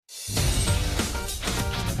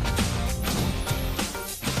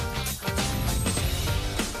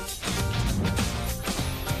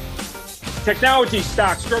Technology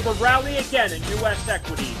stocks drove a rally again in U.S.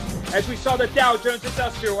 equities as we saw the Dow Jones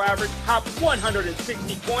Industrial Average top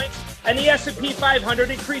 160 points and the S&P 500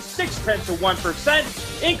 increased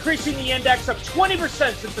 0.6%, increasing the index up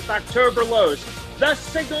 20% since its October lows, thus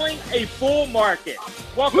signaling a bull market.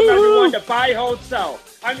 Welcome everyone to Buy, Hold, Sell.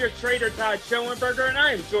 I'm your trader, Todd Schoenberger, and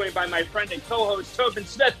I am joined by my friend and co-host, Tobin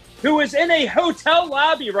Smith, who is in a hotel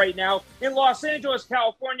lobby right now in Los Angeles,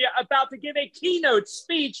 California, about to give a keynote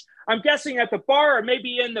speech. I'm guessing at the bar or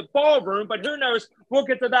maybe in the ballroom, but who knows? We'll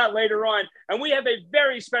get to that later on. And we have a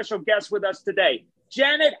very special guest with us today,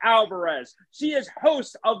 Janet Alvarez. She is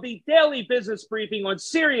host of the Daily Business Briefing on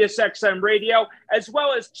Sirius XM Radio, as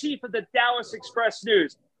well as chief of the Dallas Express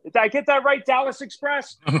News. Did I get that right, Dallas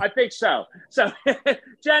Express? I think so. So,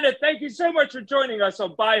 Janet, thank you so much for joining us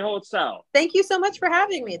on Buy, Hold, Sell. Thank you so much for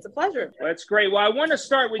having me. It's a pleasure. Well, that's great. Well, I want to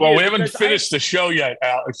start with you. Well, we haven't finished the show yet,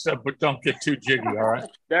 Alex, but don't get too jiggy, all right?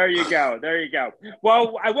 There you go. There you go.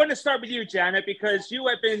 Well, I want to start with you, Janet, because you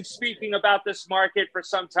have been speaking about this market for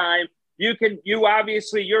some time. You're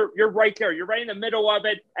right there. You're right in the middle of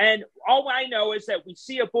it. And all I know is that we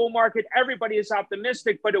see a bull market. Everybody is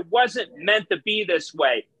optimistic, but it wasn't meant to be this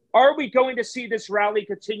way. Are we going to see this rally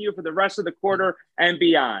continue for the rest of the quarter and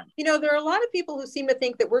beyond? You know, there are a lot of people who seem to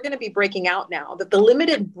think that we're going to be breaking out now, that the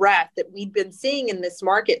limited breadth that we've been seeing in this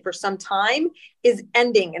market for some time is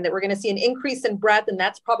ending, and that we're going to see an increase in breadth, and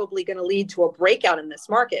that's probably going to lead to a breakout in this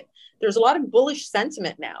market. There's a lot of bullish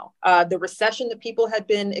sentiment now. The recession that people had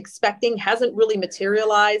been expecting hasn't really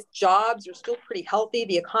materialized. Jobs are still pretty healthy.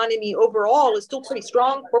 The economy overall is still pretty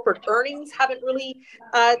strong. Corporate earnings haven't really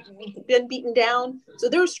been beaten down. So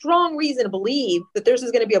there's strong reason to believe that this is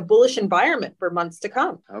going to be a bullish environment for months to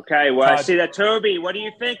come. Okay, well, I see that. Toby, what do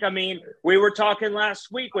you think? I mean, we were talking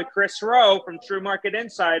last week with Chris Rowe from True Market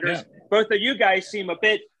Insiders. Yeah. Both of you guys seem a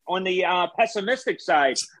bit on the pessimistic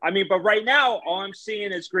side. I mean, but right now, all I'm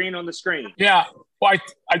seeing is green on the screen. Yeah, well,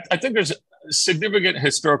 I think there's significant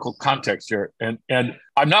historical context here. And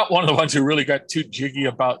I'm not one of the ones who really got too jiggy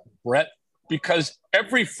about breadth, because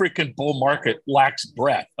every freaking bull market lacks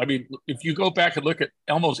breadth. I mean, if you go back and look at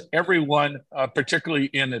almost everyone, particularly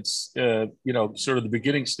in its, sort of the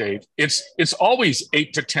beginning stage, it's always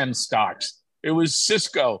 8 to 10 stocks. It was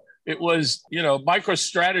Cisco. It was,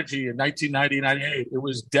 MicroStrategy in 1998. It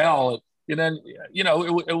was Dell. And then,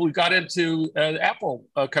 we got into Apple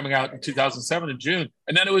coming out in 2007 in June.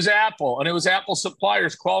 And then it was Apple. And it was Apple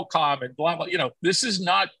suppliers, Qualcomm, and blah, blah. This is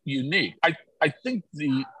not unique. I think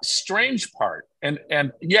the strange part, and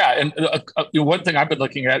one thing I've been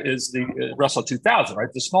looking at is the Russell 2000,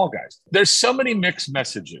 right? The small guys. There's so many mixed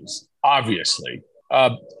messages, obviously.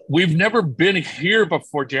 We've never been here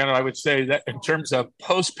before, Janet, I would say, that in terms of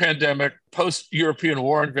post-pandemic, post-European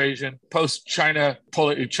war invasion, post-China,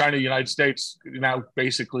 United States, now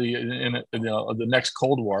basically in the next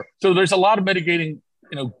Cold War. So there's a lot of mitigating,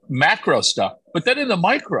 macro stuff. But then in the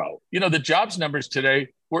micro, the jobs numbers today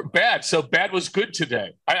were bad. So bad was good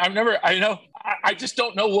today. I just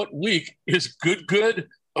don't know what week is good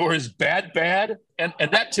or is bad. And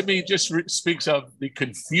that to me just speaks of the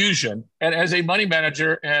confusion. And as a money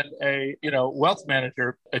manager and a, wealth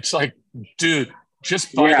manager, it's like, dude,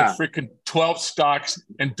 just buy the freaking 12 stocks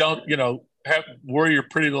and don't, worry your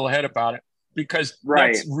pretty little head about it. Because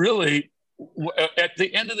that's really, at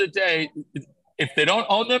the end of the day, if they don't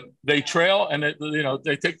own them, they trail and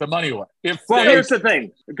they take the money away. Here's the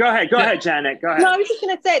thing. Go ahead, Janet. Go ahead. No, I was just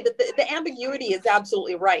going to say that the ambiguity is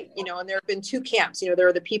absolutely right. And there have been two camps. There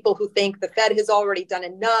are the people who think the Fed has already done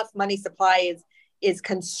enough. Money supply is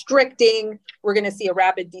constricting. We're going to see a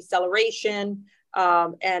rapid deceleration.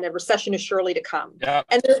 And a recession is surely to come. Yeah.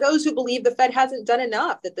 And there are those who believe the Fed hasn't done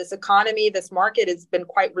enough, that this economy, this market has been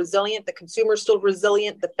quite resilient. The consumer's still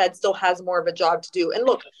resilient. The Fed still has more of a job to do. And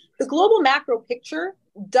look, the global macro picture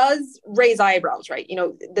does raise eyebrows, right?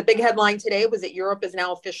 The big headline today was that Europe is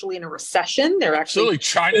now officially in a recession. They're actually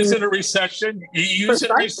China's in a recession. EU's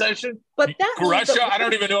in a recession. But that Russia, I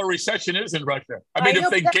don't even know what a recession is in Russia. I mean,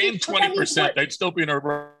 if they gained 20%, they'd still be in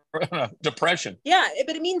a depression. Yeah,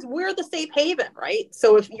 but it means we're the safe haven, right?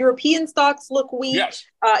 So if European stocks look weak,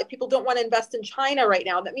 if people don't want to invest in China right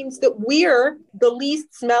now, that means that we're the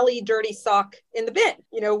least smelly, dirty sock in the bin.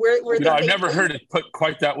 We're I've never heard it put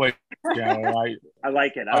quite that way. Yeah, I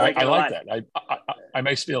like it. I like that. I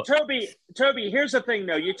may steal it. Toby, here's the thing,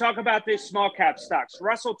 though. You talk about these small cap stocks.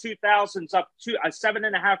 Russell 2000's up to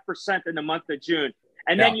 7.5% in the month of June.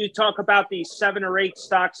 And then you talk about these 7 or 8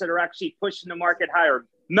 stocks that are actually pushing the market higher,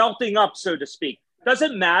 melting up, so to speak. Does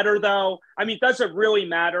it matter, though? I mean, does it really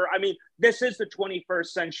matter? I mean, this is the 21st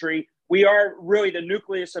century. We are really the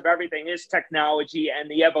nucleus of everything is technology and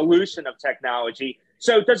the evolution of technology.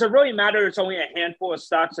 So does it really matter? It's only a handful of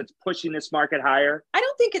stocks that's pushing this market higher. I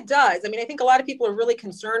don't think it does. I mean, I think a lot of people are really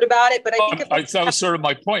concerned about it, but I think that was sort of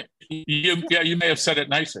my point. You may have said it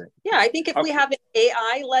nicer. Yeah, I think if we have an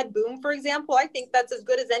AI-led boom, for example, I think that's as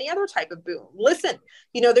good as any other type of boom. Listen,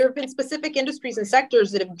 there have been specific industries and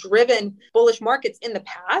sectors that have driven bullish markets in the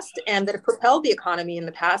past and that have propelled the economy in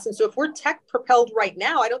the past. And so if we're tech propelled right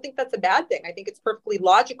now, I don't think that's a bad thing. I think it's perfectly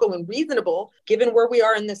logical and reasonable given where we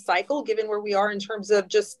are in this cycle, given where we are in terms of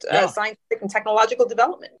just scientific and technological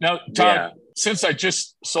development. Now, Tom, since I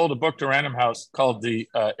just sold a book to Random House called the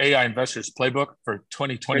AI Investors Playbook for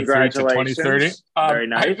 2023 to 2030, Very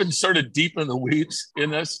nice. I've been sort of deep in the weeds in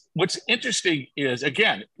this. What's interesting is,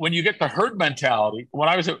 again, when you get the herd mentality, when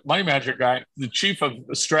I was a money manager guy, the chief of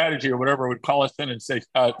strategy or whatever would call us in and say,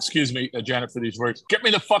 excuse me, Janet, for these words, get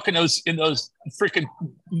me the fuck in those freaking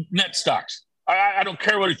net stocks. I don't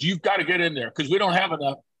care what it is. You've got to get in there because we don't have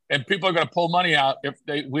enough. And people are going to pull money out if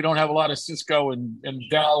we don't have a lot of Cisco and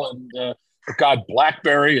Dell and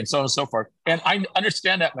BlackBerry and so on and so forth. And I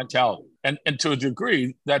understand that mentality. And to a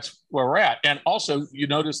degree, that's where we're at. And also, you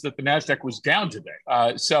notice that the NASDAQ was down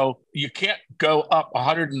today. So you can't go up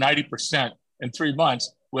 190% in 3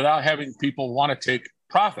 months without having people want to take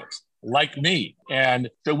profits, like me. And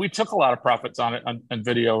so we took a lot of profits on it on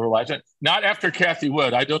video over last night. Not after Cathie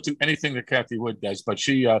Wood. I don't do anything that Cathie Wood does, but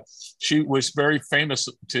she was very famous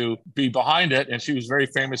to be behind it, and she was very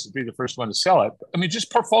famous to be the first one to sell it. I mean,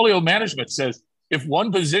 just portfolio management says if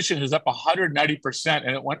one position is up 190%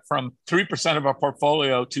 and it went from 3% of our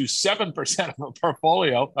portfolio to 7% of our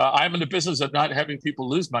portfolio, I'm in the business of not having people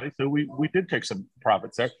lose money. So we did take some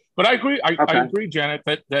profits there. But I agree. I agree, Janet,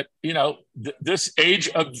 that this age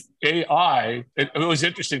of AI, it was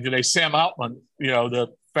interesting today. Sam Altman, the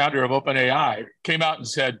founder of OpenAI, came out and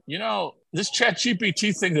said, this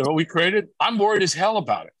ChatGPT thing that we created, I'm worried as hell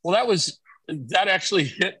about it. Well, that actually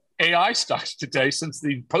hit AI stocks today, since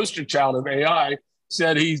the poster child of AI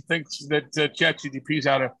said he thinks that ChatGPT is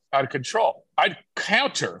out of control. I'd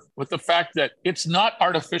counter with the fact that it's not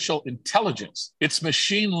artificial intelligence. It's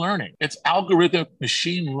machine learning. It's algorithmic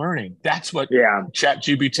machine learning. That's what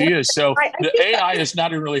ChatGPT is. So the AI is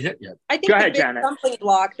not even really hit yet. I think the big stumbling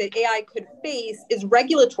block that AI could face is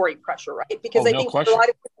regulatory pressure, right? Because I think there's a lot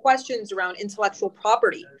of questions around intellectual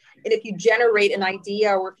property. And if you generate an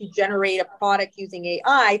idea or if you generate a product using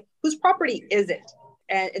AI, whose property is it?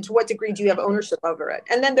 And to what degree do you have ownership over it?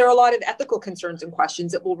 And then there are a lot of ethical concerns and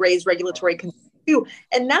questions that will raise regulatory concerns too.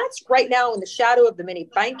 And that's right now in the shadow of the mini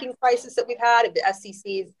banking crisis that we've had, of the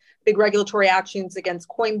SEC's big regulatory actions against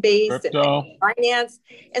Coinbase and Binance.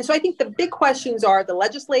 And so I think the big questions are the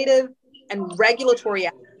legislative and regulatory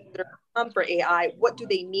actions that are come for AI. What do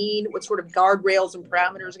they mean? What sort of guardrails and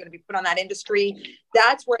parameters are going to be put on that industry?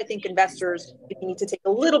 That's where I think investors need to take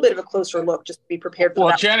a little bit of a closer look, just to be prepared for that.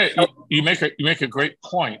 Well, Janet, you make a great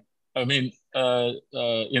point. I mean,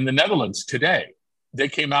 in the Netherlands today, they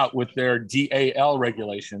came out with their DAL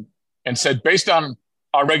regulation and said, based on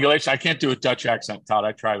our regulation, I can't do a Dutch accent, Todd.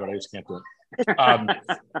 I tried, but I just can't do it.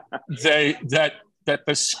 That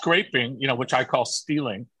the scraping, which I call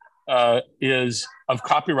stealing, is of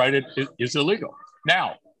copyrighted is illegal.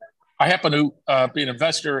 Now, I happen to be an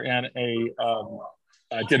investor, and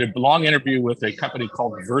I did a long interview with a company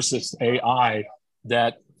called Versus AI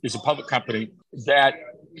that is a public company that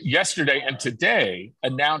yesterday and today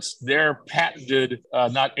announced their patented,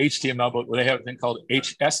 not HTML, but they have a thing called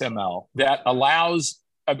HSML that allows,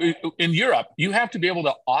 in Europe, you have to be able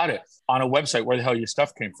to audit on a website where the hell your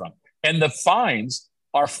stuff came from. And the fines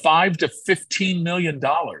are $5 to $15 million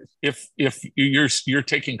if you're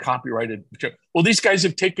taking copyrighted material. Well, these guys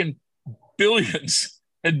have taken billions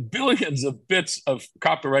and billions of bits of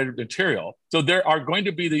copyrighted material. So there are going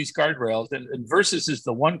to be these guardrails, and Versus is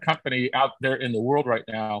the one company out there in the world right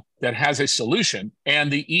now that has a solution.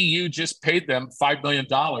 And the EU just paid them $5 million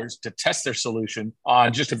to test their solution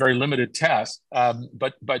on just a very limited test.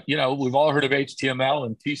 But we've all heard of HTML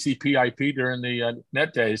and TCP/IP during the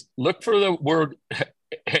net days. Look for the word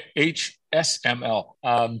HSML.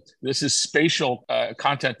 This is spatial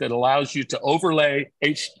content that allows you to overlay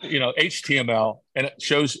HTML, and it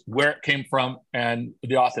shows where it came from and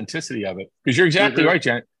the authenticity of it. Because you're exactly right,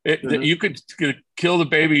 Janet. You could kill the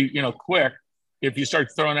baby, quick if you start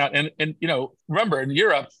throwing out. And remember, in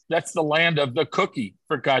Europe, that's the land of the cookie.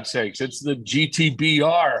 For God's sakes, it's the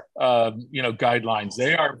GDPR, guidelines.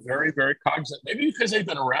 They are very, very cognizant. Maybe because they've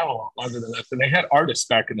been around a lot longer than us, and they had artists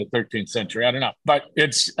back in the 13th century. I don't know, but they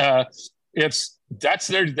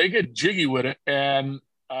get jiggy with it, and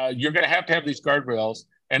you're going to have these guardrails,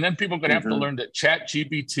 and then people are going to have to learn that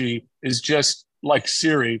ChatGPT is just like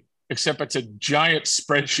Siri. except it's a giant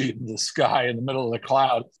spreadsheet in the sky in the middle of the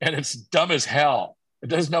cloud, and it's dumb as hell. It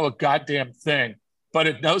doesn't know a goddamn thing, but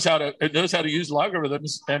it knows how to use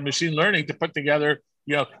logarithms and machine learning to put together.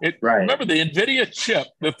 Remember the NVIDIA chip,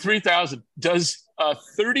 the 3000, does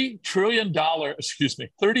 $30 trillion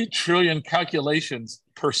calculations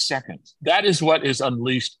per second. That is what is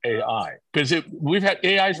unleashed AI. Because we've had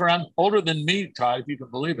AIs around older than me, Todd, if you can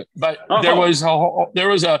believe it. But there was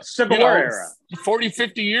a Civil War era. 40,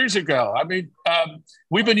 50 years ago. I mean,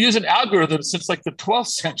 we've been using algorithms since like the 12th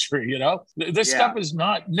century, This stuff is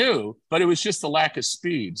not new, but it was just the lack of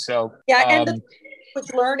speed. So, and the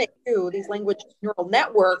language learning too, these language neural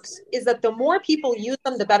networks, is that the more people use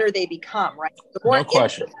them, the better they become, right? The more no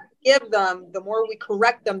question. We give them, the more we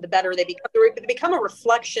correct them, the better they become. They become a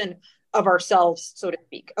reflection of ourselves, so to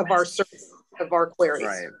speak, of our search, of our queries.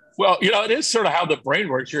 Right. Well, it is sort of how the brain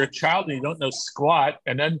works. You're a child and you don't know squat,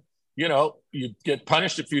 and then you get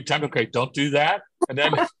punished a few times. Okay, don't do that, and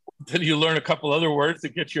then then you learn a couple other words to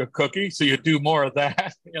get you a cookie, so you do more of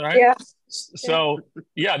that. Right? Yeah. So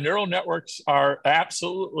neural networks are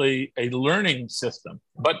absolutely a learning system,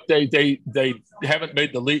 but they haven't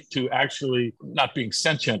made the leap to actually not being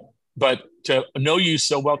sentient, but to know you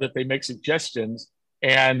so well that they make suggestions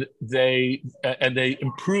and they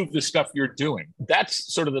improve the stuff you're doing.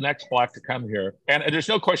 That's sort of the next block to come here. And there's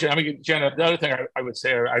no question. I mean, Jenna, the other thing I would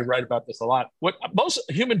say, I write about this a lot. What most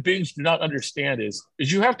human beings do not understand is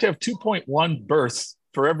you have to have 2.1 births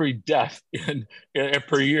for every death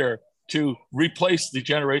per year to replace the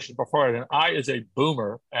generation before it. And I, as a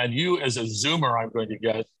boomer, and you as a zoomer, I'm going to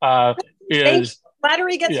guess, is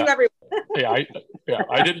flattery gets you everywhere.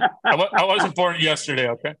 I wasn't born yesterday.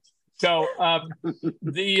 Okay. So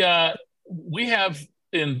we have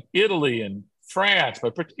in Italy and France,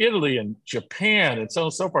 but Italy and Japan and so on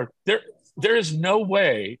and so forth, there is no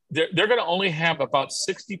way they're going to only have about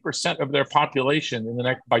 60% of their population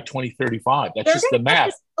by 2035. That's just the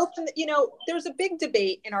math. There's a big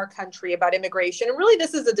debate in our country about immigration. And really,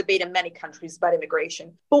 this is a debate in many countries about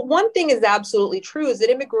immigration. But one thing is absolutely true is that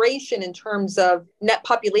immigration in terms of net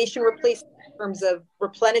population replacement, in terms of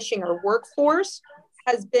replenishing our workforce,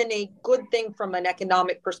 has been a good thing from an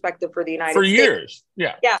economic perspective for the United States. For years,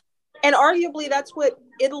 yeah. Yeah. And arguably, that's what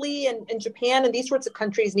Italy and Japan and these sorts of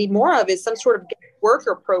countries need more of, is some sort of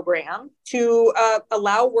worker program to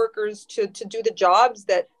allow workers to do the jobs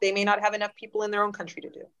that they may not have enough people in their own country to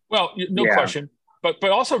do. Well, no question. But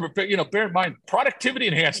also, bear in mind, productivity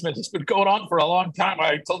enhancement has been going on for a long time.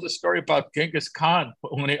 I told the story about Genghis Khan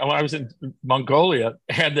when I was in Mongolia,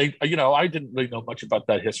 and I didn't really know much about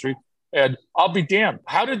that history. And I'll be damned.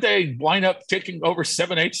 How did they wind up taking over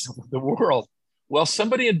 7/8 of the world? Well,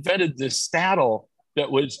 somebody invented this saddle that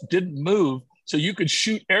didn't move, so you could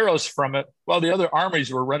shoot arrows from it while the other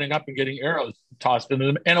armies were running up and getting arrows tossed into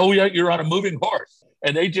them. And you're on a moving horse.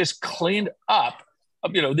 And they just cleaned up.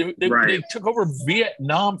 They took over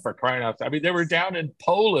Vietnam, for crying out loud. I mean, they were down in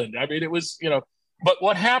Poland. I mean, it was, But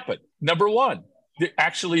what happened? Number one, they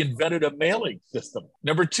actually invented a mailing system.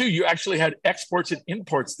 Number two, you actually had exports and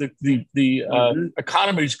imports. The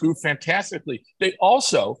economies grew fantastically. They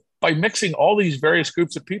also, by mixing all these various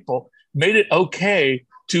groups of people, made it okay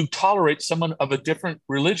to tolerate someone of a different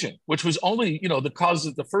religion, which was only, the cause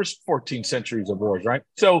of the first 14 centuries of wars, right?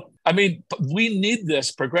 So, I mean, we need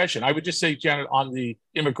this progression. I would just say, Janet, on the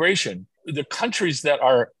immigration, the countries that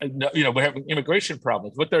are, having immigration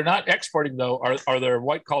problems, what they're not exporting, though, are their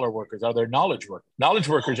white-collar workers, are their knowledge workers. Knowledge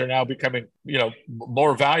workers are now becoming,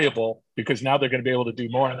 more valuable because now they're going to be able to do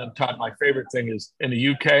more. And then, Todd, my favorite thing is in the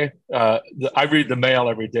UK, I read the Mail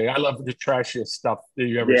every day. I love the trashiest stuff that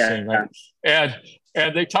you've ever seen. Right?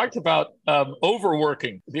 And they talked about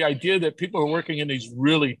overworking, the idea that people are working in these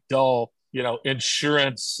really dull,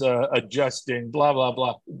 insurance adjusting, blah, blah,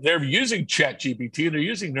 blah. They're using ChatGPT, they're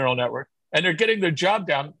using neural network, and they're getting their job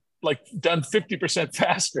done 50%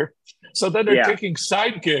 faster. So then they're taking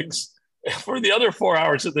side gigs for the other 4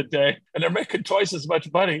 hours of the day, and they're making twice as much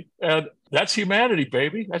money. And that's humanity,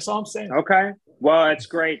 baby. That's all I'm saying. Okay. Well, that's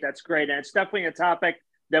great. That's great. And it's definitely a topic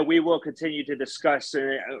that we will continue to discuss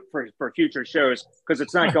for future shows, because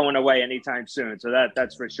it's not going away anytime soon. So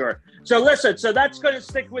that's for sure. So listen, that's going to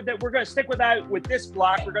stick with it. We're going to stick with that with this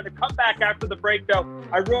block. We're going to come back after the break, though.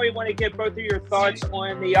 I really want to get both of your thoughts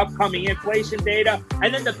on the upcoming inflation data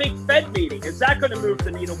and then the big Fed meeting. Is that going to move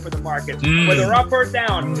the needle for the markets? Whether up or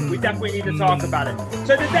down, we definitely need to talk about it.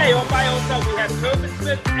 So today on my own show, we have Tobin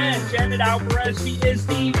Smith and Janet Alvarez. She is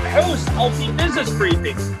the host of the Business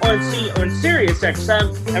Briefing on Sirius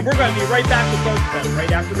XM. And we're going to be right back with both of them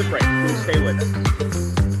right after the break. Please stay with us.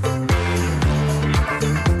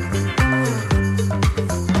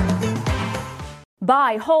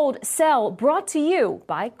 Buy, hold, sell, brought to you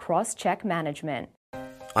by Crosscheck Management.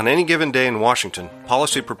 On any given day in Washington,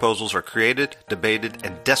 policy proposals are created, debated,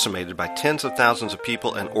 and decimated by tens of thousands of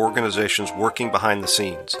people and organizations working behind the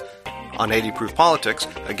scenes. On 80 Proof Politics,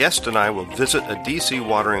 a guest and I will visit a D.C.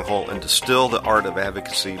 watering hole and distill the art of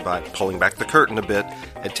advocacy by pulling back the curtain a bit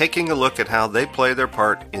and taking a look at how they play their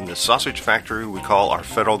part in the sausage factory we call our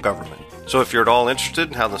federal government. So if you're at all interested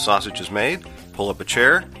in how the sausage is made, pull up a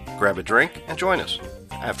chair, grab a drink, and join us.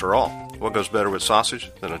 After all, what goes better with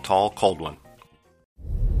sausage than a tall, cold one?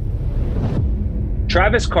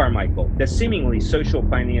 Travis Carmichael, the seemingly social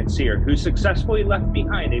financier who successfully left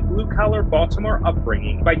behind a blue-collar Baltimore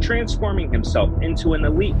upbringing by transforming himself into an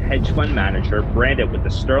elite hedge fund manager branded with a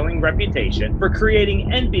sterling reputation for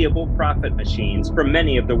creating enviable profit machines for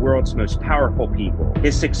many of the world's most powerful people.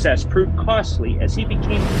 His success proved costly as he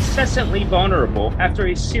became incessantly vulnerable after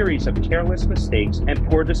a series of careless mistakes and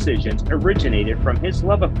poor decisions originated from his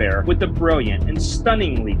love affair with the brilliant and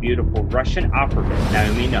stunningly beautiful Russian operative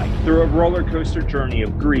Naomi Knight. Through a roller coaster journey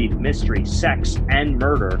of greed, mystery, sex, and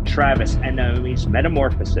murder, Travis and Naomi's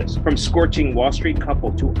metamorphosis from scorching Wall Street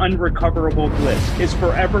couple to unrecoverable bliss is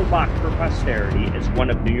forever locked for posterity as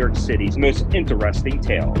one of New York City's most interesting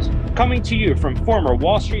tales. Coming to you from former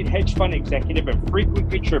Wall Street hedge fund executive and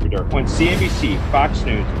frequent contributor on CNBC, Fox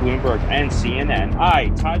News, Bloomberg, and CNN, I,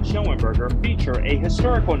 Todd Schoenberger, feature a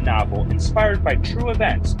historical novel inspired by true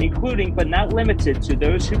events, including but not limited to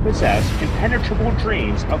those who possess impenetrable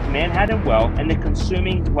dreams of Manhattan wealth and the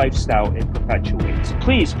consuming lifestyle it perpetuates.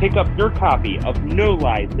 Please pick up your copy of No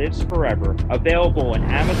Lie Lives Forever, available on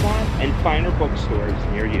Amazon and finer bookstores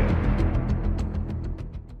near you.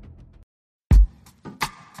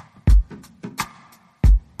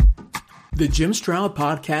 The Jim Stroud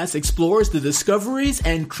Podcast explores the discoveries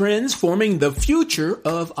and trends forming the future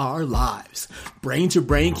of our lives.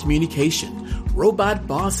 Brain-to-brain communication, robot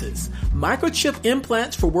bosses, microchip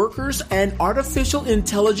implants for workers, and artificial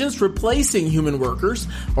intelligence replacing human workers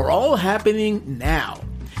are all happening now.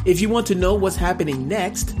 If you want to know what's happening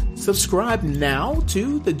next, subscribe now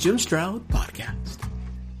to the Jim Stroud Podcast.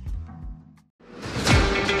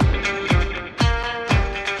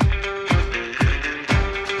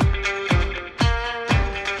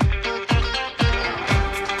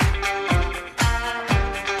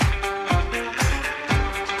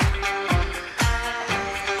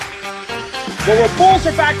 Well, the bulls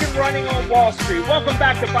are back and running on Wall Street. Welcome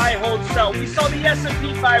back to Buy, Hold, Sell. We saw the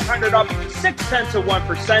S&P 500 up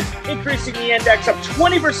 0.6%, increasing the index up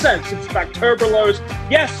 20% since the October lows.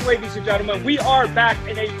 Yes, ladies and gentlemen, we are back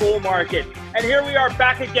in a bull market. And here we are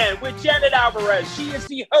back again with Janet Alvarez. She is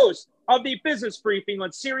the host of the Business Briefing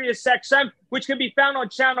on SiriusXM, which can be found on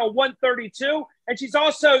channel 132. And she's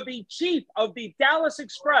also the chief of the Dallas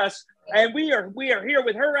Express. And we are here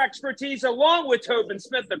with her expertise, along with Tobin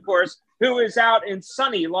Smith, of course, who is out in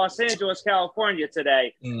sunny Los Angeles, California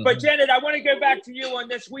today. Mm-hmm. But Janet, I want to go back to you on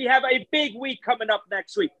this. We have a big week coming up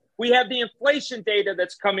next week. We have the inflation data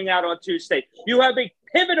that's coming out on Tuesday. You have a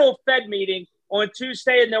pivotal Fed meeting on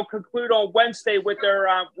Tuesday, and they'll conclude on Wednesday with their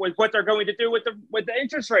with what they're going to do with the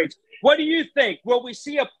interest rates. What do you think? Will we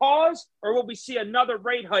see a pause, or will we see another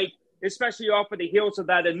rate hike, especially off of the heels of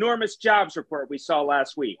that enormous jobs report we saw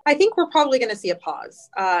last week? I think we're probably going to see a pause.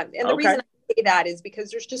 And the reason I say that is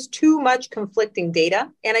because there's just too much conflicting data.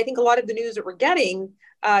 And I think a lot of the news that we're getting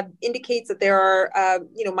indicates that there are,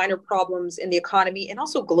 minor problems in the economy and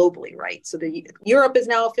also globally, right? So Europe is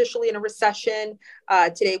now officially in a recession.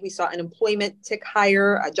 Today, we saw unemployment tick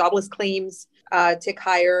higher, jobless claims tick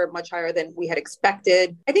higher, much higher than we had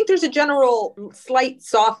expected. I think there's a general slight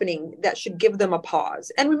softening that should give them a pause.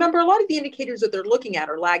 And remember, a lot of the indicators that they're looking at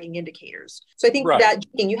are lagging indicators. So I think that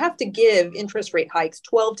you have to give interest rate hikes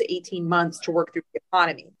 12 to 18 months to work through the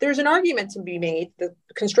economy. There's an argument to be made that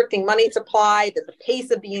constricting money supply, that the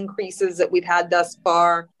pace of the increases that we've had thus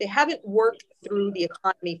far, they haven't worked through the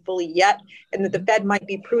economy fully yet, and that the Fed might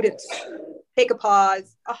be prudent to take a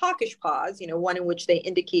pause, a hawkish pause, one in which they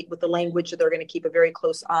indicate with the language that they're going to keep a very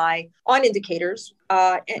close eye on indicators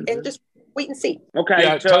and just wait and see. Okay,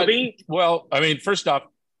 yeah, Toby? Well, I mean, first off,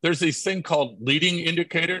 there's this thing called leading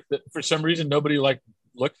indicator that for some reason nobody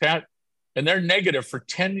looked at, and they're negative for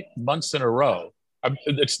 10 months in a row.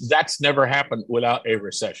 That's never happened without a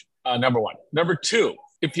recession, number one. Number two,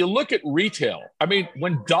 if you look at retail, I mean,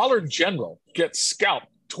 when Dollar General gets scalped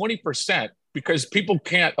 20% because people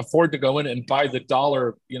can't afford to go in and buy the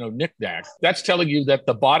dollar, knickknack, that's telling you that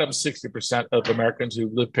the bottom 60% of Americans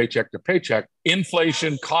who live paycheck to paycheck,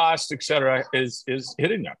 inflation, cost, et cetera, is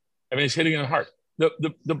hitting them. I mean, it's hitting them hard.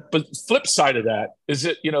 The flip side of that is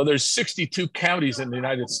that, there's 62 counties in the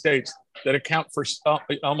United States that account for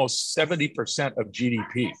almost 70% of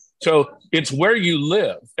GDP. So it's where you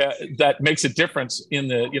live that makes a difference in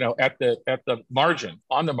the, at the margin,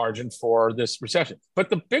 on the margin for this recession.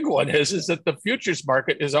 But the big one is that the futures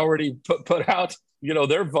market is already put out,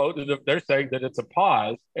 their vote. They're saying that it's a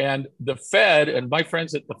pause. And the Fed and my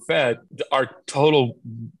friends at the Fed are total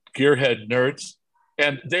gearhead nerds.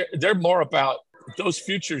 And they're more about those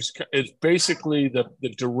futures is basically the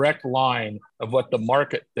direct line of what the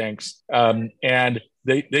market thinks. And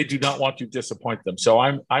they do not want to disappoint them. So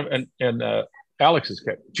I'm Alex is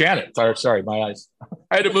Janet. Sorry, my eyes.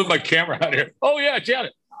 I had to move my camera out here. Oh yeah,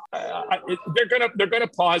 Janet. They're gonna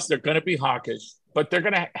pause. They're gonna be hawkish, but they're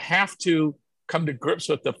gonna have to come to grips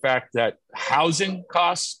with the fact that housing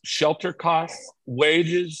costs, shelter costs,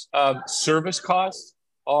 wages, service costs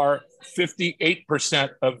are 58%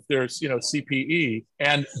 of their CPE,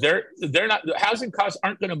 and they're not, the housing costs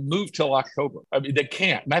aren't going to move till October. I mean, they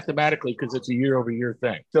can't mathematically because it's a year-over-year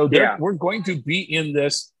thing. So we're going to be in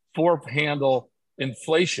this four-handle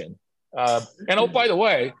inflation. And oh, by the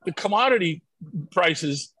way, the commodity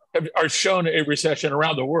prices are shown a recession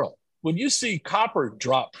around the world. When you see copper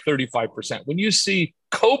drop 35%, when you see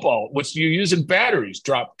cobalt, which you use in batteries,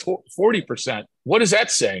 drop 40%, what is that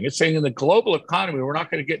saying? It's saying in the global economy, we're not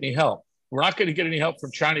going to get any help. We're not going to get any help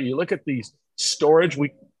from China. You look at these storage, we're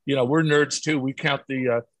nerds too. We count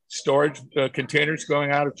the storage containers going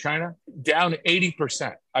out of China down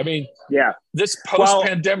 80%. I mean, this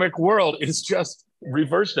post-pandemic world is just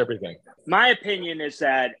reversed everything. My opinion is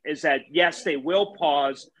that yes, they will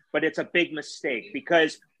pause, but it's a big mistake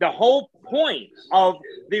because the whole point of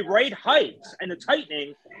the rate hikes and the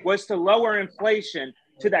tightening was to lower inflation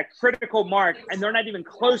to that critical mark, and they're not even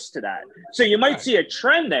close to that. So you might see a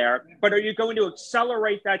trend there, but are you going to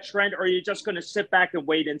accelerate that trend, or are you just going to sit back and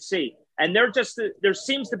wait and see? And there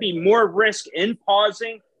seems to be more risk in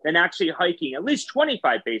pausing than actually hiking, at least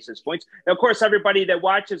 25 basis points. Now, of course, everybody that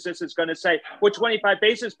watches this is going to say, well, 25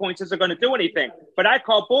 basis points isn't going to do anything. But I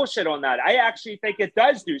call bullshit on that. I actually think it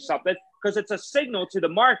does do something because it's a signal to the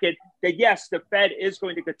market that, yes, the Fed is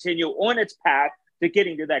going to continue on its path to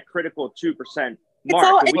getting to that critical 2%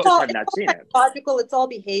 mark. We just have not seen it. Logical, it's all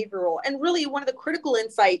behavioral. And really, one of the critical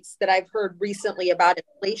insights that I've heard recently about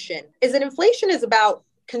inflation is that inflation is about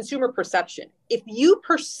consumer perception. If you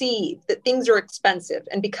perceive that things are expensive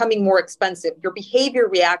and becoming more expensive, your behavior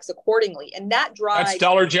reacts accordingly. And that drives... That's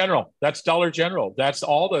Dollar General. That's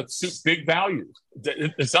all the big values.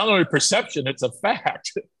 It's not only perception, it's a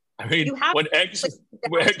fact. I mean, when eggs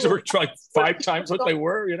were like 5 times what they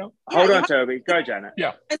were, Hold on, Toby. Go, Janet.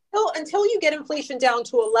 Yeah. Until you get inflation down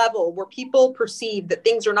to a level where people perceive that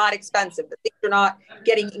things are not expensive, that things are not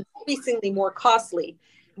getting increasingly more costly,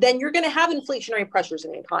 then you're going to have inflationary pressures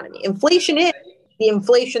in the economy. Inflation is the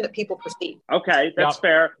inflation that people perceive. Okay, that's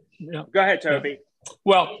fair. Yeah. Go ahead, Toby. Yeah.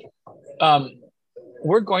 Well,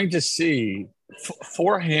 we're going to see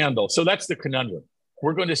four handle. So that's the conundrum.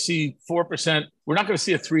 We're going to see 4%. We're not going to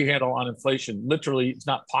see a 3 handle on inflation. Literally, it's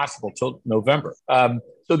not possible till November.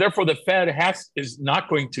 So therefore, the Fed is not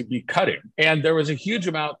going to be cutting. And there was a huge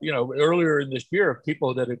amount, earlier in this year of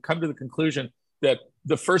people that had come to the conclusion that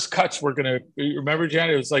the first cuts were going to, remember,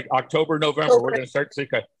 Janet, it was like October, November, we're going to start to see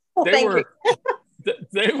cuts.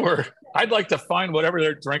 They were, I'd like to find whatever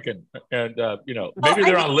they're drinking. And, maybe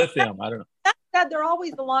they're on lithium. I don't know. That said, they're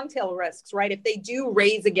always the long tail risks, right? If they do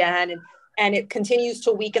raise again and it continues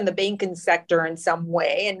to weaken the banking sector in some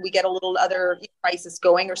way, and we get a little other crisis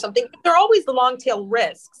going or something, they're always the long tail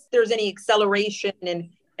risks. If there's any acceleration in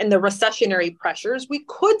the recessionary pressures,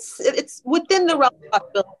 it's within the realm of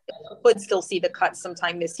possibility. We could still see the cuts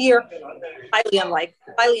sometime this year. Highly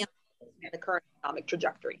unlikely in the current economic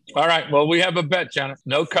trajectory. All right. Well, we have a bet, Janet.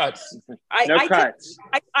 No cuts. No cuts.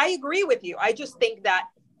 I agree with you. I just think that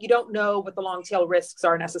you don't know what the long tail risks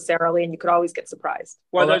are necessarily, and you could always get surprised.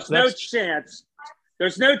 Well, there's no chance.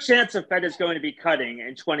 There's no chance the Fed is going to be cutting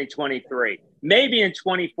in 2023. Maybe in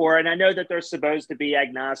 24, and I know that they're supposed to be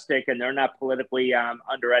agnostic and they're not politically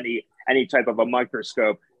under any type of a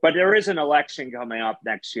microscope. But there is an election coming up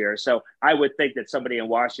next year, so I would think that somebody in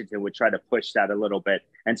Washington would try to push that a little bit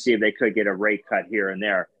and see if they could get a rate cut here and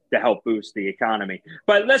there to help boost the economy.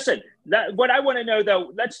 But listen, what I want to know,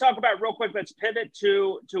 though, let's talk about real quick. Let's pivot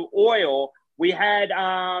to oil. We had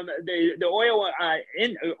the oil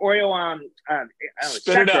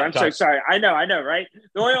sector. I'm so sorry. I know, right?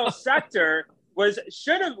 The oil sector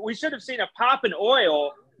we should have seen a pop in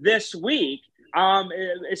oil this week,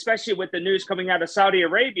 especially with the news coming out of Saudi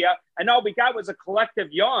Arabia. And all we got was a collective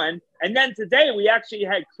yawn. And then today we actually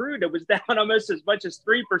had crude that was down almost as much as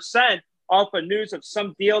 3% off of news of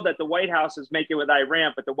some deal that the White House is making with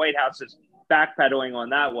Iran, but the White House is backpedaling on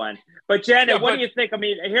that one. But Janet, what do you think? I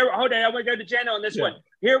mean, here, hold on, I'm going to go to Janet on this one.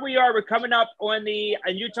 Here we are, we're coming up on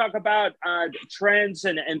and you talk about trends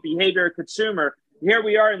and behavior of consumer. Here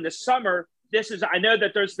we are in the summer. I know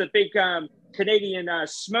that there's the big Canadian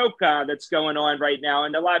smoke that's going on right now,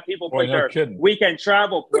 and a lot of people put their weekend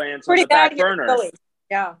travel plans on the back burner.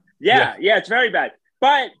 Yeah, it's very bad.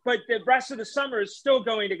 But the rest of the summer is still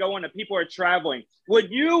going to go on, and people are traveling. Would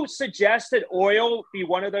you suggest that oil be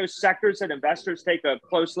one of those sectors that investors take a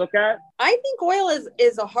close look at? I think oil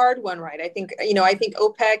is a hard one, right? I think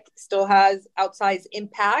OPEC still has outsized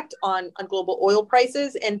impact on global oil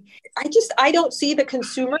prices, and I don't see the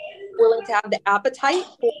consumer willing to have the appetite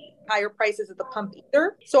for higher prices at the pump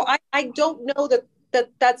either. So I don't know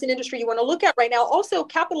that's an industry you want to look at right now. Also,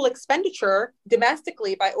 capital expenditure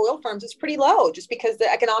domestically by oil firms is pretty low just because the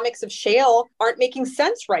economics of shale aren't making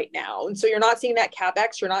sense right now. And so you're not seeing that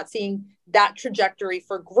CapEx, you're not seeing that trajectory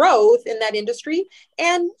for growth in that industry.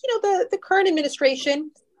 And, the current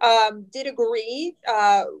administration did agree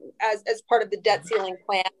as part of the debt ceiling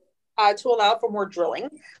plan to allow for more drilling.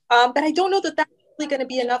 But I don't know that that's really going to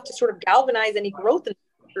be enough to sort of galvanize any growth in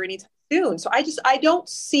the sector anytime soon. So I don't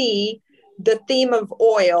see the theme of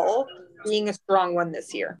oil being a strong one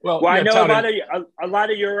this year. Well, I know a lot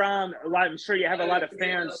of your I'm sure you have a lot of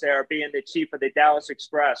fans there, being the chief of the Dallas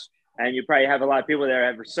Express, and you probably have a lot of people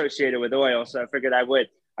there associated with oil. So I figured I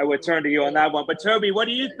would turn to you on that one. But Toby, what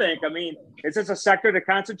do you think? I mean, is this a sector to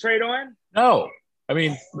concentrate on? No, I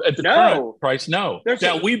mean at the current price, no. What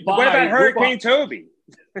about Hurricane Toby?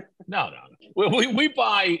 No. We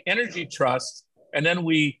buy energy trusts and then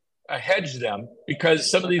we hedge them because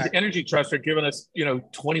some of these energy trusts are giving us,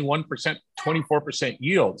 21%, 24%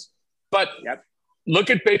 yields. But look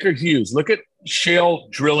at Baker Hughes, look at shale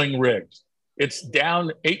drilling rigs. It's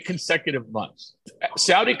down 8 consecutive months.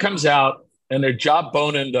 Saudi comes out and they're job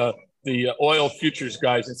boning the oil futures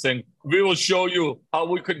guys and saying, we will show you how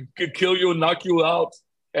we could kill you and knock you out.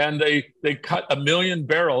 And they cut 1 million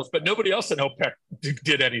barrels, but nobody else in OPEC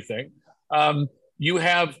did anything. You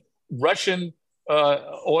have Russian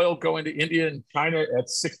oil going to India and China at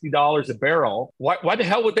 $60 a barrel. Why the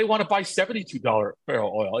hell would they want to buy $72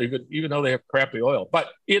 barrel oil, even though they have crappy oil? But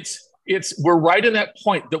we're right in that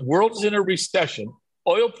point. The world's in a recession.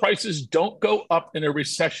 Oil prices don't go up in a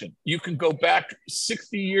recession. You can go back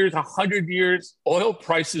 60 years, 100 years. Oil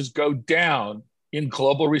prices go down in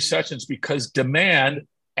global recessions because demand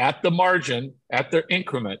at the margin, at their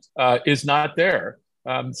increment, is not there.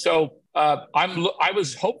 I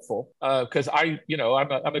was hopeful because I'm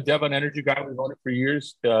a Devon Energy guy. We've owned it for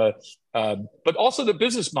years, but also the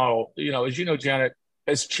business model, as you know, Janet,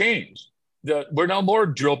 has changed. We're no more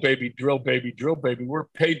drill baby. We're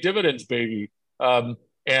pay dividends, baby,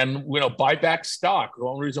 and buy back stock. The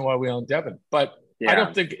only reason why we own Devon, but I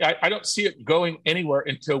don't see it going anywhere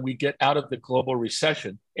until we get out of the global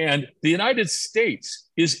recession. And the United States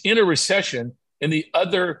is in a recession, and the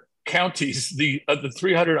other counties, the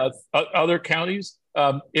 300 other counties,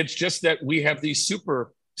 it's just that we have these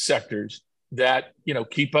super sectors that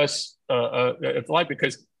keep us alive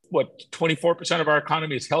because 24% of our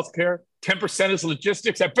economy is healthcare, 10% is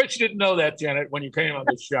logistics. I bet you didn't know that, Janet, when you came on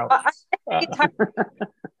this show.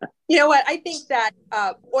 You know what? I think that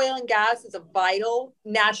oil and gas is a vital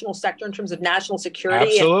national sector in terms of national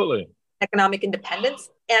security. Absolutely. And economic independence.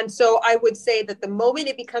 And so I would say that the moment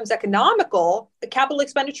it becomes economical, the capital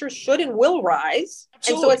expenditures should and will rise.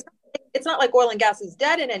 Absolutely. And so it's not like oil and gas is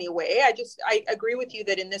dead in any way. I agree with you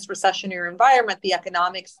that in this recessionary environment, the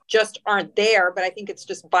economics just aren't there. But I think it's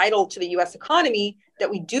just vital to the U.S. economy that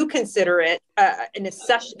we do consider it an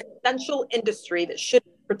essential industry that should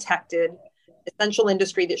be protected, essential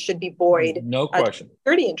industry that should be buoyed. No question.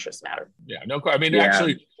 Security interests matter. Yeah, no question. I mean,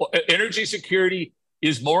 actually, energy security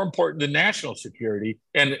is more important than national security,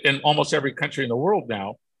 and in almost every country in the world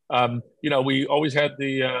now. We always had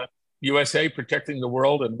the USA protecting the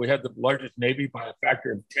world, and we had the largest Navy by a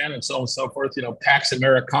factor of 10 and so on and so forth, Pax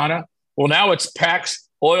Americana. Well, now it's Pax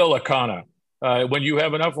Oilicana. When you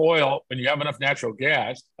have enough oil and you have enough natural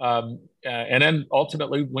gas, and then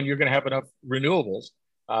ultimately when you're going to have enough renewables,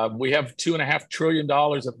 we have $2.5 trillion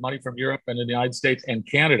of money from Europe and the United States and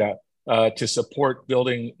Canada to support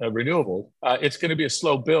building renewables. It's going to be a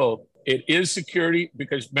slow build. It is security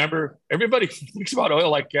because remember, everybody thinks about oil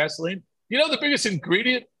like gasoline. The biggest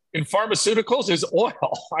ingredient in pharmaceuticals is oil.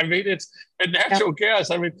 I mean, it's natural gas.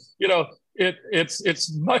 I mean,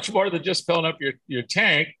 it's much more than just filling up your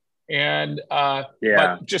tank. And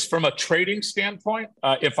but just from a trading standpoint,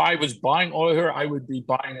 if I was buying oil here, I would be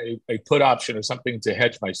buying a put option or something to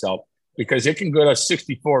hedge myself. because it can go to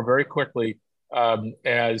 64 very quickly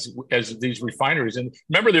as these refineries. And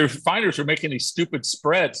remember, the refiners were making these stupid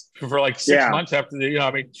spreads for like 6 months after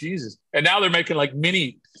Jesus. And now they're making like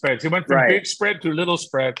mini spreads. It went from big spread to little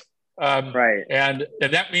spread. And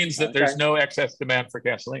that means that there's no excess demand for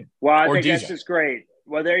gasoline. Well, I or think diesel. that's just great.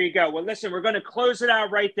 Well, there you go. Well, listen, we're going to close it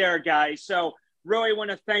out right there, guys. So really want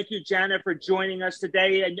to thank you, Janet, for joining us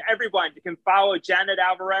today. And everyone, you can follow Janet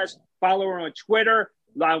Alvarez, follow her on Twitter,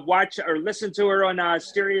 watch or listen to her on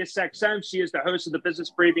Sirius XM. She is the host of the Business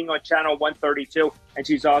Briefing on Channel 132, and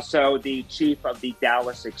she's also the chief of the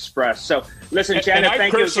Dallas Express. So listen, Janet,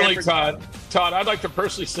 thank you again. Todd, I'd like to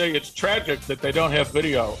personally say it's tragic that they don't have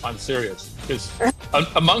video on Sirius, because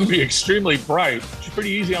among the extremely bright, it's pretty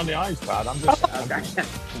easy on the eyes, Todd. I'm just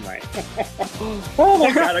right. Oh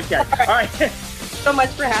my God. Okay. All right. So much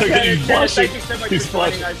for having us. Janet, thank you so much for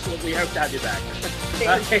joining us. We hope to have you back.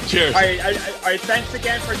 Cheers. All right. Thanks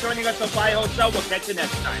again for joining us on Buy Wholesale. We'll catch you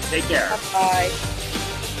next time. Take care. Bye.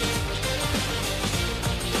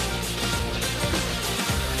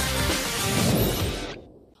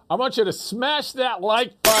 I want you to smash that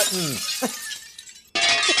like button.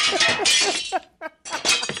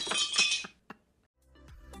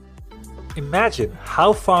 Imagine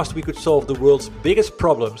how fast we could solve the world's biggest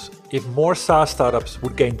problems if more SaaS startups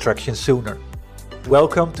would gain traction sooner.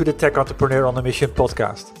 Welcome to the Tech Entrepreneur on a Mission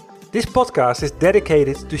podcast. This podcast is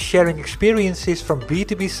dedicated to sharing experiences from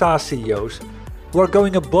B2B SaaS CEOs who are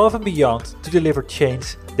going above and beyond to deliver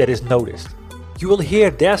change that is noticed. You will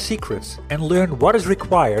hear their secrets and learn what is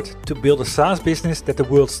required to build a SaaS business that the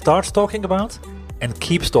world starts talking about and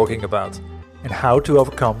keeps talking about, and how to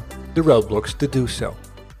overcome the roadblocks to do so.